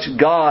much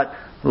God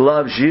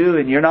loves you,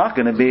 and you're not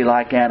going to be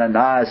like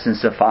Ananias and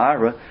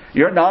Sapphira.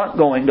 You're not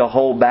going to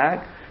hold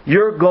back.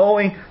 You're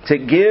going to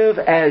give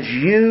as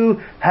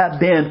you have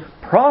been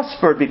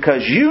prospered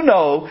because you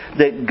know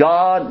that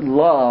God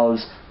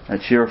loves a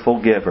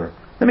cheerful giver.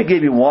 Let me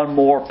give you one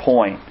more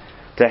point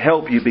to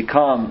help you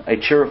become a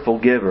cheerful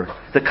giver.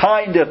 The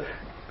kind of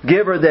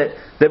giver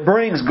that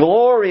brings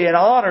glory and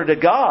honor to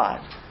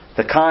God.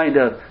 The kind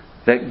of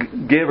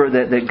giver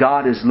that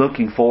God is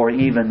looking for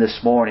even this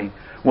morning.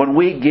 When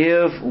we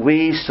give,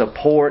 we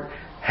support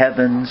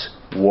heaven's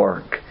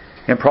work.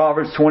 In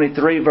Proverbs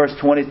 23 verse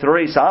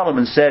 23,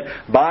 Solomon said,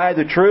 "Buy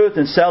the truth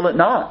and sell it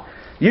not."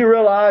 You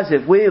realize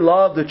if we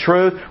love the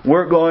truth,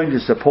 we're going to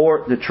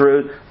support the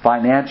truth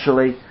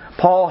financially.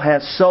 Paul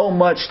has so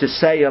much to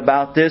say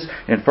about this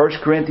in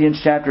 1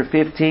 Corinthians chapter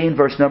 15,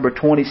 verse number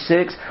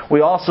 26. We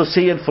also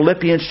see in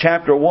Philippians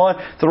chapter 1,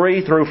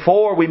 3 through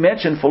 4. We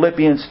mentioned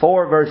Philippians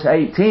 4, verse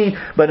 18.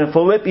 But in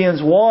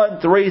Philippians 1,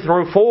 3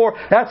 through 4,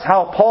 that's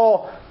how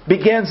Paul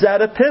begins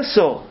that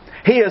epistle.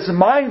 He is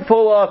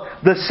mindful of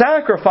the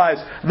sacrifice,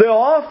 the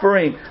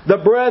offering the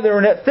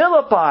brethren at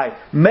Philippi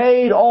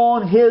made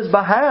on his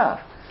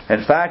behalf.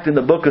 In fact, in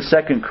the book of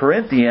 2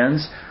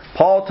 Corinthians,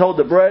 Paul told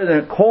the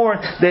brethren at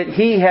Corinth that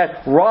he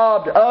had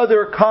robbed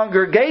other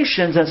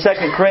congregations in 2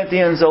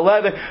 Corinthians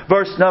 11,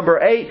 verse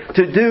number 8,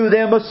 to do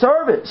them a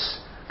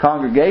service.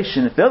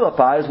 Congregation in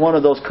Philippi is one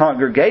of those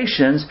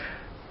congregations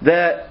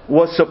that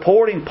was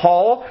supporting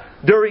Paul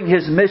during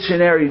his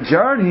missionary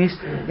journeys.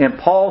 And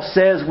Paul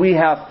says we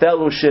have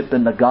fellowship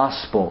in the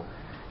gospel.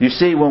 You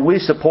see, when we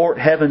support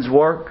heaven's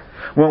work,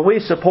 when we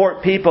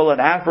support people in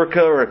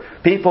Africa or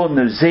people in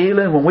New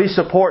Zealand, when we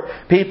support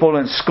people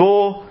in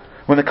school,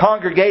 when the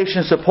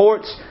congregation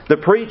supports the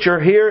preacher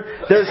here,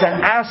 there's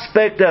an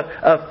aspect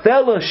of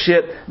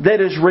fellowship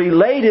that is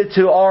related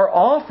to our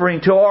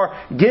offering, to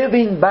our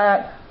giving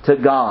back to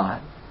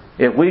God.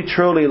 If we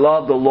truly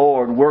love the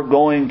Lord, we're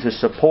going to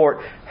support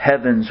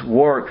heaven's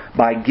work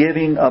by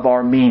giving of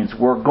our means.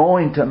 We're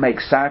going to make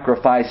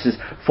sacrifices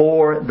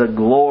for the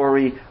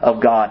glory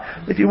of God.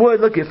 If you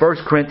would, look at 1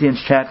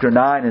 Corinthians chapter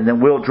 9, and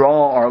then we'll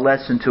draw our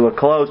lesson to a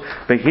close.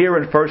 But here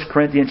in 1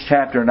 Corinthians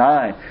chapter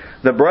 9,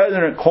 the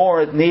brethren at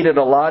Corinth needed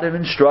a lot of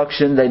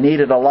instruction. They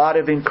needed a lot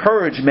of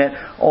encouragement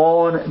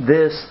on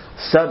this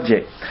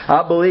subject.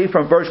 I believe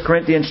from 1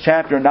 Corinthians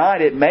chapter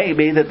 9, it may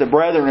be that the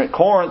brethren at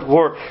Corinth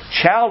were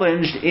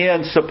challenged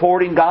in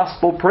supporting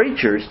gospel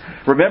preachers.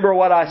 Remember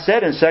what I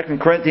said in 2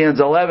 Corinthians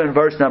 11,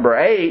 verse number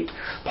 8.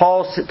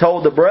 Paul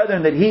told the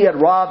brethren that he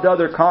had robbed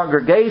other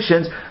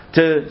congregations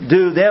to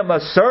do them a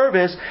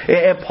service.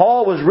 And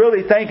Paul was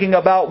really thinking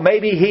about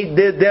maybe he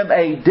did them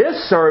a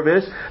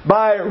disservice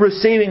by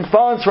receiving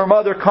funds from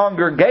other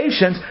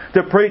congregations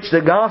to preach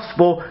the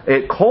gospel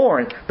at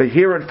Corinth. But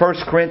here in 1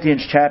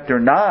 Corinthians chapter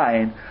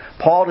 9,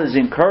 Paul is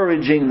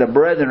encouraging the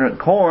brethren at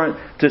Corinth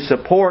to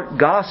support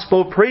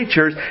gospel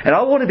preachers. And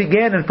I want to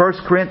begin in 1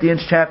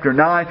 Corinthians chapter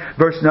 9,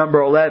 verse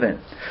number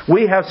 11.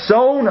 We have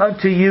sown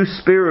unto you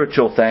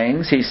spiritual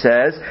things, he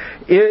says.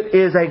 It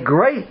is a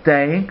great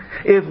thing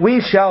if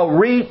we shall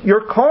reap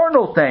your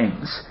carnal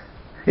things.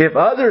 If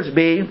others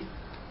be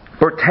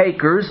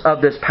partakers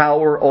of this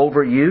power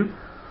over you,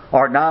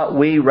 are not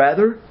we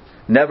rather?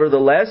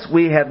 Nevertheless,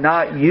 we have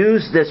not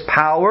used this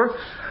power,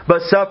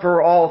 but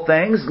suffer all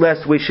things,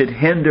 lest we should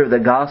hinder the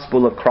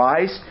gospel of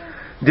Christ.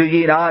 Do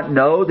ye not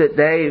know that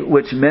they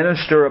which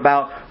minister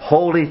about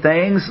holy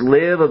things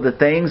live of the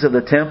things of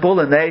the temple,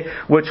 and they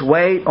which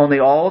wait on the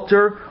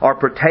altar are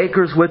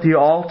partakers with the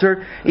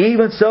altar?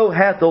 Even so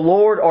hath the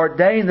Lord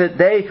ordained that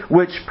they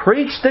which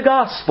preach the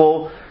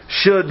gospel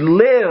should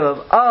live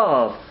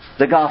of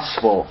the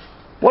gospel.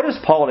 What is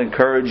Paul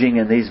encouraging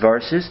in these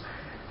verses?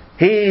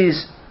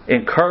 He's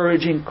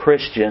encouraging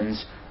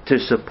Christians to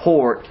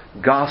support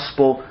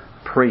gospel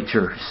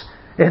preachers.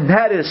 And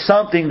that is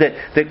something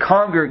that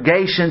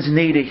congregations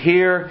need to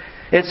hear.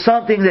 It's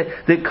something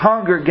that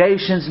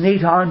congregations need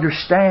to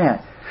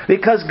understand.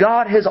 Because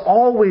God has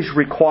always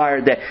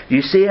required that. Do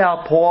you see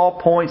how Paul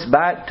points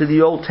back to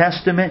the Old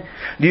Testament?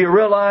 Do you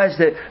realize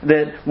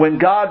that when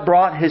God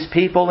brought His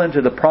people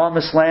into the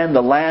Promised Land,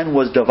 the land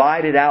was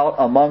divided out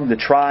among the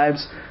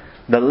tribes?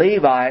 The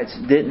Levites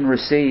didn't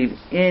receive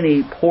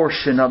any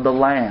portion of the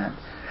land.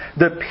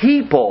 The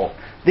people,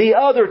 the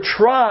other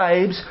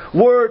tribes,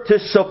 were to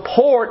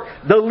support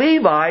the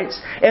Levites,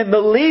 and the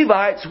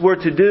Levites were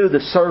to do the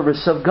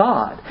service of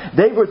God.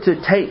 They were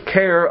to take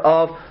care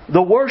of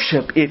the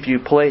worship, if you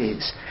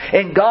please.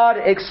 And God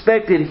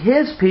expected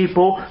His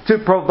people to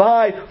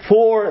provide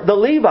for the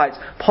Levites.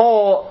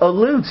 Paul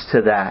alludes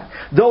to that.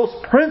 Those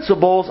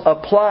principles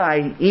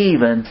apply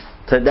even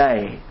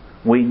today.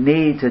 We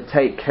need to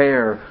take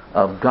care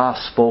of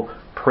gospel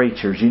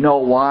preachers. You know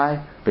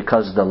why?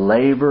 Because the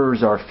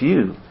laborers are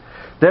few.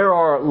 There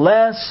are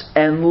less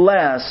and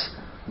less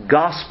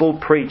gospel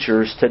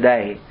preachers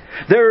today.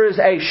 There is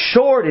a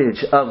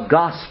shortage of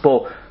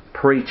gospel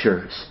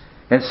preachers.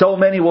 And so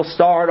many will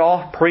start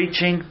off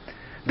preaching.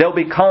 They'll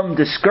become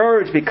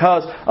discouraged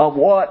because of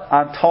what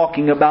I'm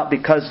talking about,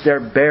 because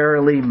they're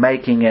barely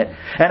making it.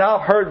 And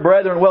I've heard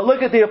brethren, well,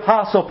 look at the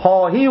Apostle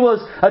Paul. He was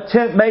a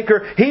tent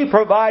maker. He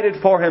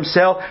provided for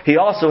himself. He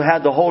also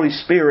had the Holy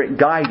Spirit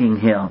guiding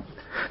him.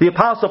 The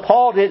Apostle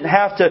Paul didn't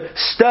have to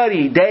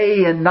study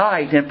day and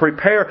night and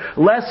prepare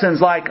lessons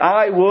like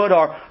I would,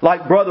 or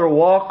like Brother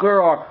Walker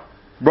or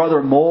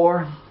Brother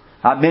Moore.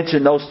 I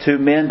mention those two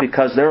men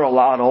because they're a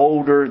lot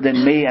older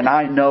than me, and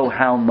I know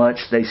how much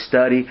they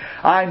study.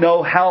 I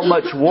know how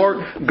much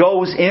work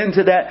goes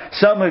into that.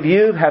 Some of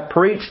you have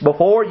preached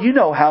before. You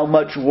know how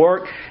much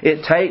work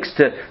it takes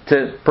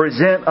to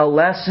present a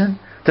lesson,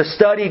 to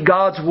study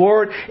God's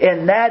Word,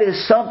 and that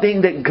is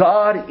something that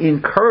God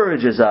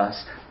encourages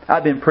us.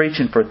 I've been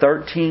preaching for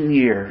 13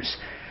 years,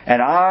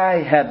 and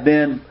I have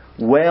been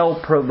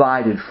well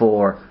provided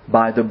for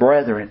by the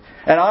brethren.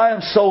 And I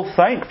am so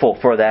thankful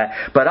for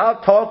that. But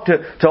I've talked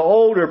to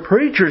older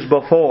preachers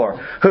before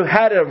who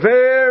had a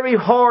very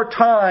hard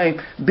time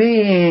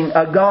being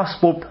a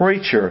gospel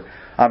preacher.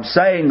 I'm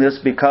saying this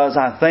because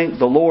I think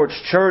the Lord's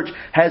church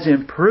has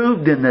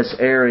improved in this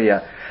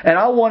area. And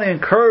I want to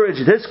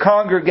encourage this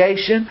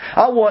congregation.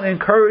 I want to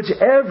encourage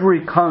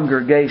every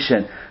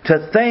congregation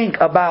to think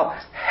about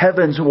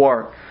heaven's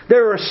work.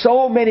 There are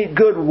so many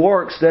good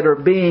works that are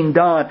being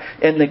done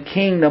in the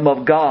kingdom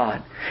of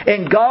God.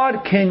 And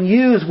God can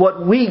use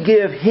what we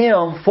give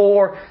Him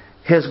for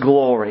His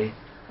glory.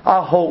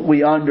 I hope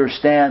we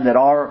understand that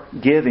our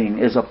giving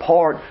is a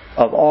part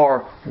of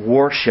our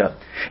worship.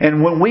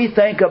 And when we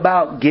think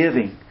about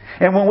giving,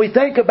 and when we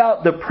think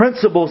about the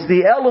principles,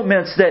 the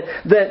elements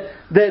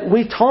that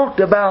we talked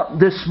about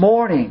this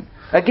morning,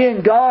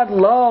 again, God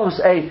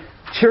loves a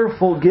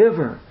cheerful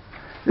giver.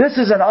 This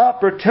is an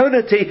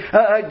opportunity,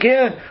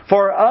 again,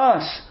 for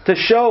us to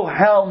show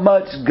how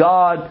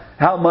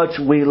much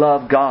we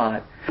love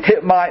God.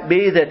 It might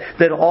be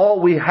that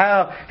all we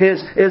have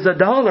is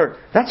 $1.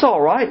 That's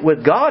all right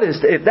with God.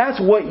 If that's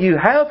what you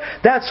have,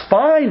 that's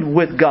fine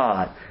with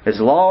God.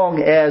 As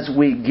long as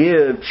we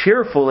give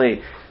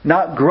cheerfully,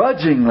 not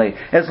grudgingly.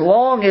 As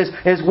long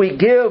as we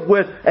give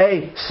with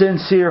a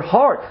sincere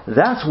heart.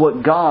 That's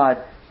what God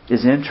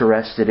is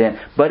interested in.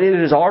 But it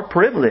is our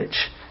privilege.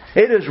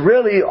 It is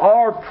really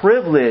our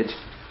privilege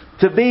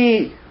to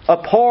be a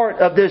part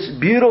of this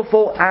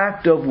beautiful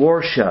act of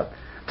worship.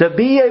 To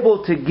be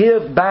able to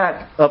give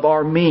back of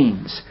our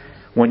means.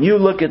 When you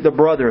look at the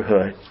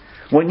brotherhood,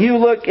 when you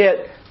look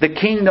at the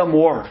kingdom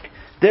work,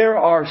 there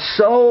are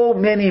so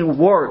many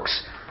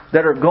works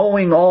that are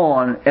going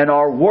on in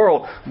our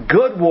world.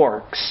 Good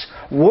works.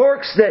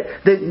 Works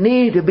that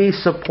need to be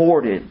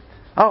supported.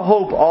 I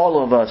hope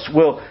all of us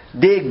will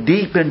dig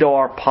deep into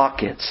our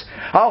pockets.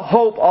 I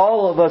hope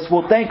all of us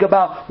will think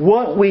about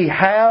what we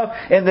have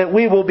and that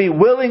we will be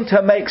willing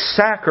to make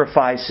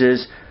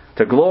sacrifices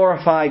to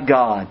glorify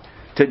God,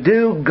 to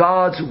do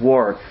God's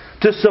work,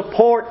 to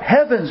support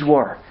heaven's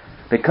work,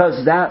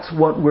 because that's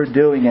what we're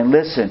doing. And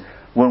listen,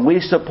 when we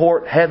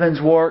support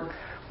heaven's work,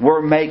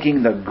 we're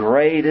making the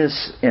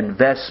greatest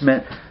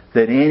investment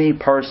that any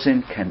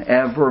person can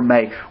ever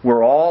make.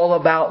 We're all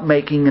about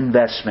making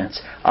investments.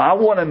 I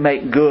want to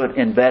make good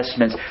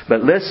investments.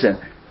 But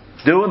listen,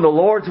 doing the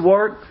Lord's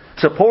work,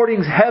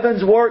 supporting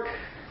heaven's work,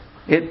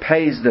 it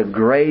pays the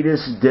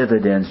greatest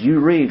dividends. You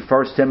read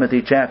 1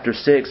 Timothy chapter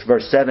 6,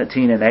 verse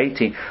 17 and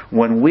 18.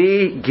 When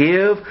we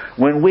give,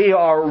 when we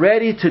are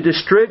ready to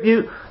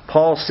distribute,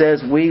 Paul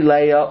says we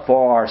lay up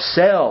for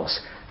ourselves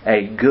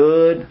a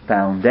good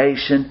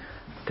foundation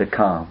to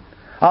come.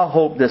 I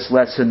hope this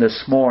lesson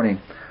this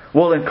morning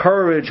will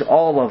encourage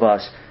all of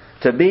us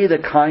to be the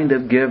kind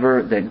of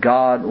giver that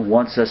God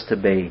wants us to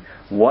be.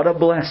 What a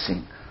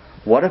blessing.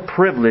 What a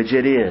privilege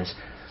it is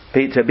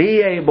to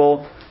be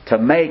able to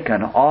make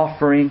an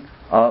offering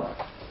up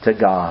to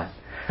God.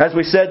 As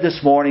we said this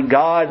morning,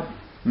 God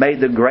made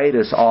the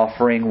greatest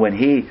offering when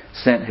He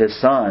sent His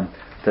Son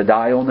to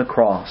die on the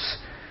cross.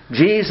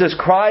 Jesus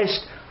Christ,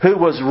 who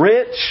was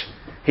rich,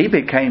 He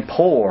became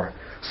poor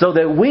so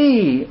that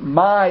we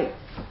might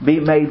be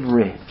made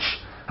rich.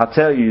 I'll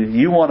tell you,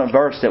 you want a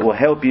verse that will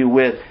help you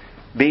with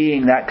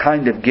being that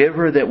kind of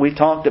giver that we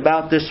talked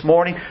about this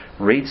morning?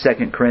 Read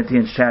 2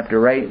 Corinthians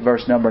chapter 8,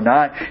 verse number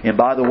 9. And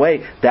by the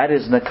way, that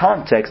is in the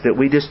context that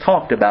we just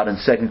talked about in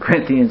 2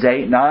 Corinthians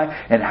 8, 9,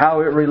 and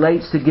how it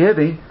relates to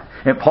giving.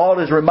 And Paul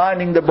is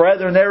reminding the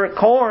brethren there at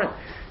Corinth,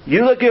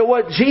 you look at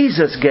what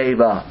Jesus gave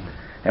up.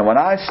 And when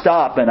I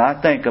stop and I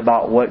think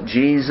about what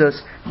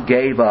Jesus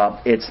gave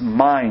up, it's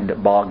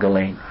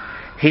mind-boggling.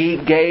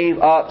 He gave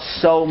up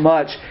so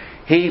much.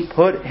 He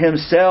put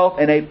Himself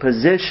in a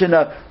position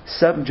of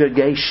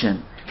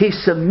subjugation. He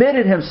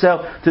submitted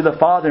Himself to the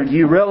Father. And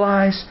you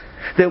realize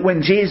that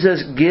when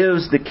Jesus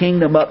gives the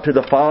kingdom up to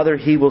the Father,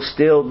 He will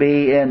still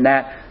be in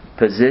that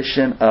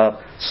position of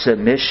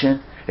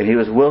submission. And He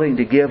was willing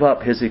to give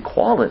up His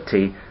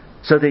equality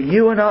so that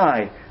you and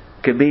I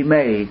could be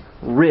made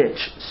rich,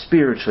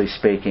 spiritually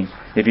speaking.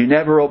 If you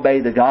never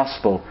obey the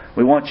gospel,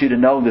 we want you to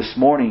know this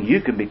morning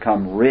you can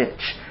become rich.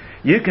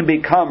 You can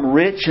become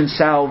rich in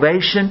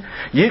salvation.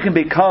 You can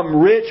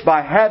become rich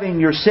by having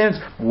your sins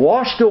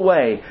washed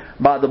away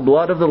by the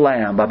blood of the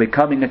Lamb, by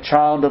becoming a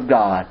child of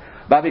God,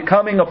 by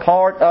becoming a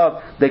part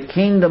of the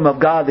kingdom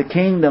of God, the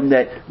kingdom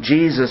that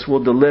Jesus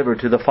will deliver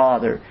to the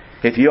Father.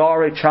 If you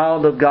are a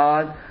child of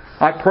God,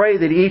 I pray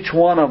that each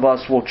one of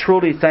us will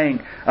truly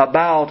think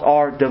about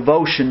our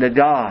devotion to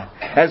God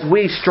as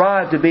we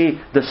strive to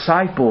be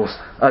disciples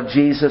of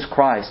Jesus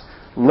Christ.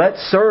 Let's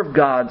serve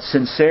God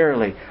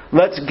sincerely.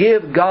 Let's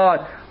give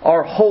God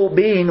our whole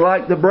being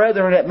like the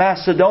brethren at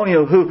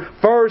Macedonia who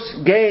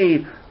first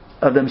gave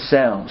of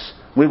themselves.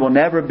 We will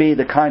never be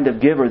the kind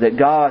of giver that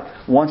God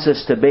wants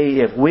us to be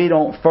if we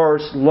don't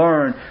first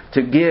learn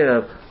to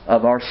give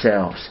of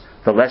ourselves.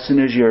 The lesson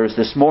is yours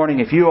this morning.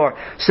 If you are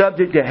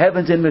subject to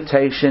heaven's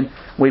invitation,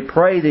 we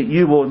pray that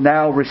you will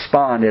now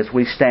respond as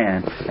we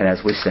stand and as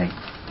we sing.